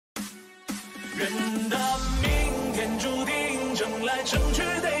人的命，天注定，争来争去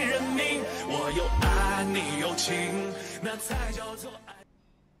得认命。我有爱，你有情，那才叫做爱。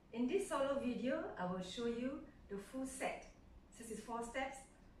In this solo video, I will show you the full set. 64 steps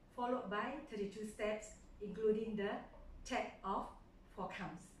followed by 32 steps, including the tag of 4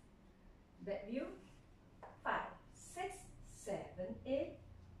 counts. Back view, 5, 6, 7, 8,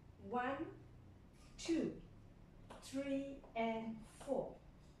 1, 2, 3 and 4,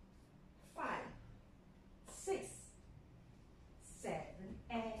 5, 6, 7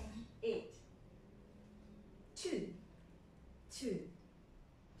 and 8, 2, 2,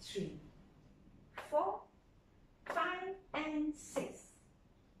 3, 4, 5 and 6,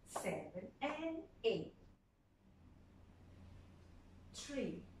 7 and 8,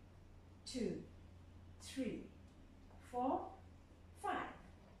 3, 2, 3, 4, 5,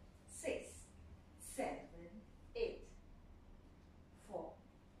 6, 7, 8, 4,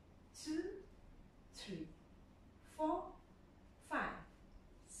 2, 3, 4, 5,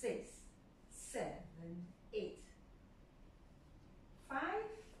 6, 7, 8, 5,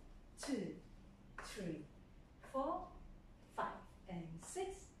 2, 3, 4, 5 and 6,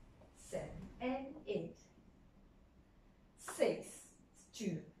 7 and 8, 6,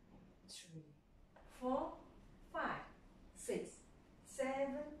 2, 3, 4, 5, 6,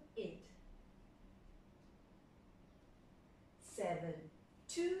 7, 8, 7,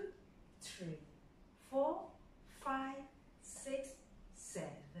 2, 3, 4, 5, 6, 7,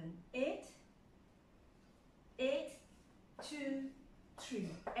 8, 8, 2, 3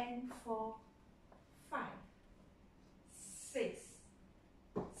 and 4, 5, 6,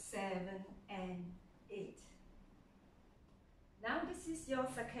 7 and 8. Now this is your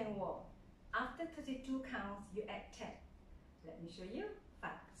second wall. After 32 counts, you add 10. Let me show you.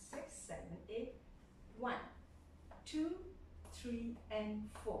 5, 6, 7, 8, 1, 2, 3 and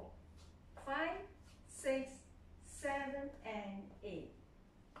 4, 5, 6, 7 and 8,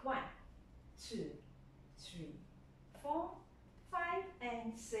 1, 2, 3, 4, 5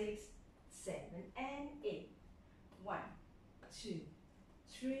 and 6, 7 and 8, 1, 2,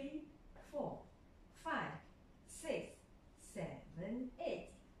 3, 4, 5, 6, 7, 8,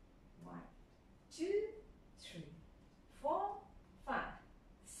 1, 2, 3, 4, 5,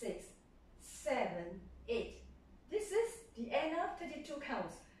 6, 7, 8. This is the end of 32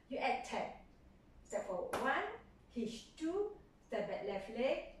 counts. You add 10. Step forward 1, hitch 2, step back left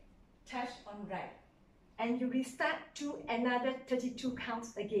leg, touch on right. And you restart to another 32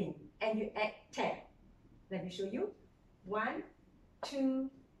 counts again. And you add 10. Let me show you. 1, 2,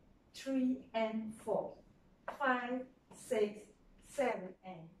 3 and 4, 5, 6, 7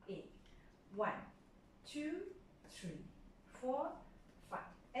 and 8. 1, 2, 3, 4, 5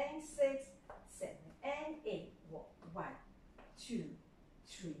 and 6, 7 and 8. 1, 2,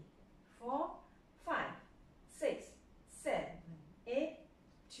 3, 4, 5, 6, 7, 8,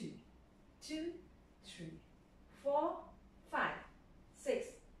 2, 2, 3, 4, 5, 6,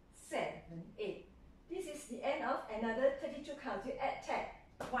 7, 8. This is the end of another 32 counts. You add 10.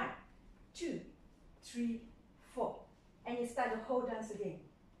 1, 2, 3, 4. And you start the whole dance again.